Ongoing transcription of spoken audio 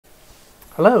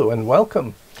Hello and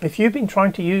welcome. If you've been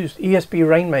trying to use ESP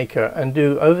Rainmaker and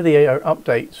do over-the-air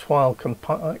updates while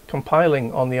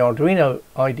compiling on the Arduino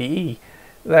IDE,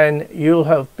 then you'll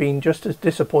have been just as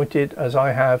disappointed as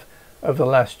I have over the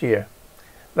last year.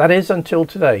 That is until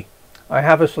today. I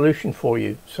have a solution for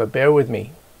you, so bear with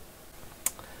me.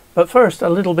 But first, a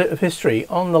little bit of history.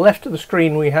 On the left of the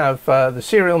screen we have the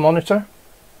serial monitor,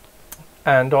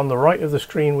 and on the right of the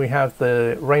screen we have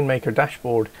the Rainmaker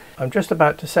Dashboard. I'm just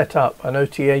about to set up an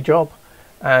OTA job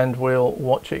and we'll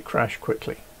watch it crash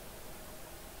quickly.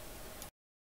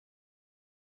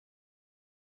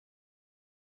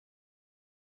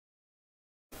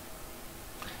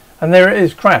 And there it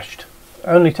is, crashed.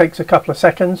 Only takes a couple of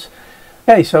seconds.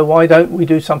 Okay, so why don't we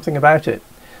do something about it?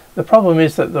 The problem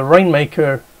is that the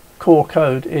Rainmaker core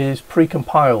code is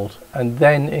pre-compiled and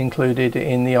then included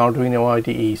in the Arduino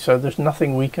IDE, so there's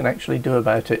nothing we can actually do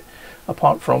about it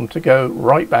apart from to go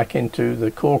right back into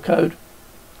the core code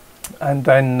and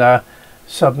then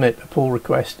submit a pull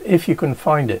request if you can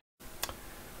find it.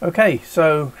 Okay,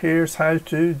 so here's how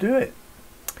to do it.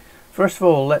 First of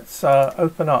all, let's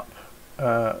open up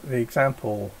the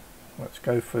example. Let's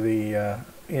go for the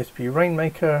ESP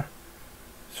Rainmaker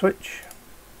switch.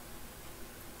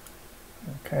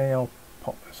 Okay, I'll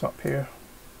pop this up here.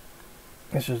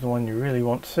 This is the one you really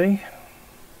want to see.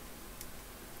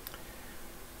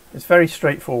 It's very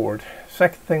straightforward.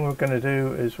 Second thing we're going to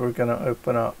do is we're going to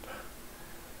open up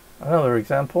another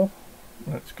example.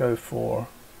 Let's go for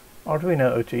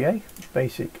Arduino OTA,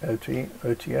 basic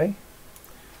OTA.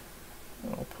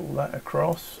 I'll pull that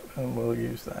across and we'll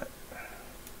use that.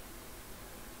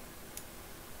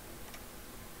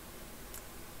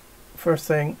 First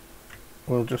thing,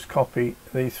 we'll just copy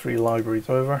these three libraries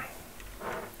over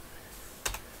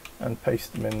and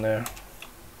paste them in there.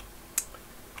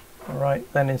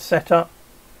 Alright, then in setup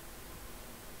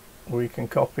we can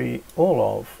copy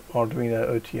all of Arduino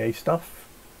OTA stuff.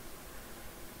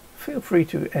 Feel free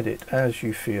to edit as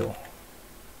you feel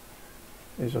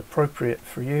is appropriate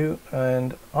for you,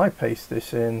 and I paste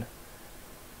this in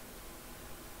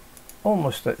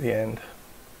almost at the end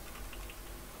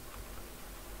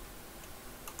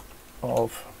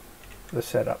of the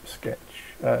setup sketch,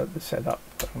 the setup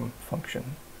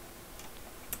function.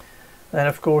 Then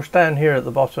of course down here at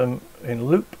the bottom in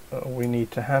loop we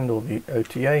need to handle the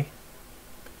OTA.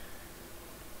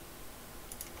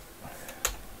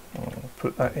 I'll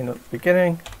put that in at the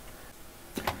beginning.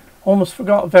 Almost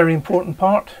forgot a very important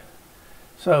part.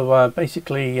 So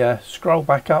basically scroll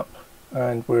back up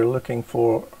and we're looking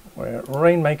for where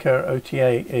Rainmaker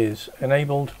OTA is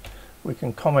enabled. We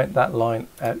can comment that line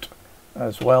out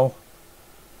as well.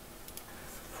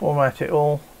 Format it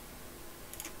all.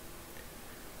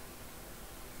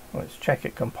 Let's check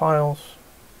it compiles.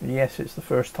 Yes, it's the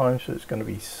first time, so it's going to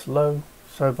be slow.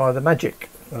 So by the magic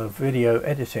of video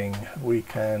editing we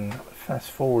can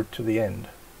fast forward to the end.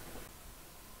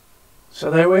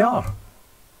 So there we are.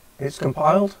 It's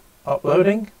compiled,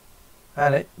 uploading,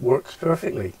 and it works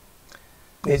perfectly.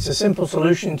 It's a simple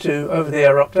solution to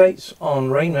over-the-air updates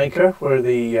on Rainmaker where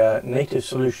the native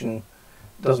solution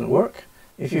doesn't work.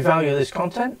 If you value this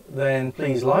content, then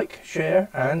please like, share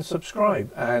and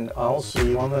subscribe, and I'll see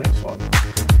you on the next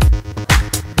one.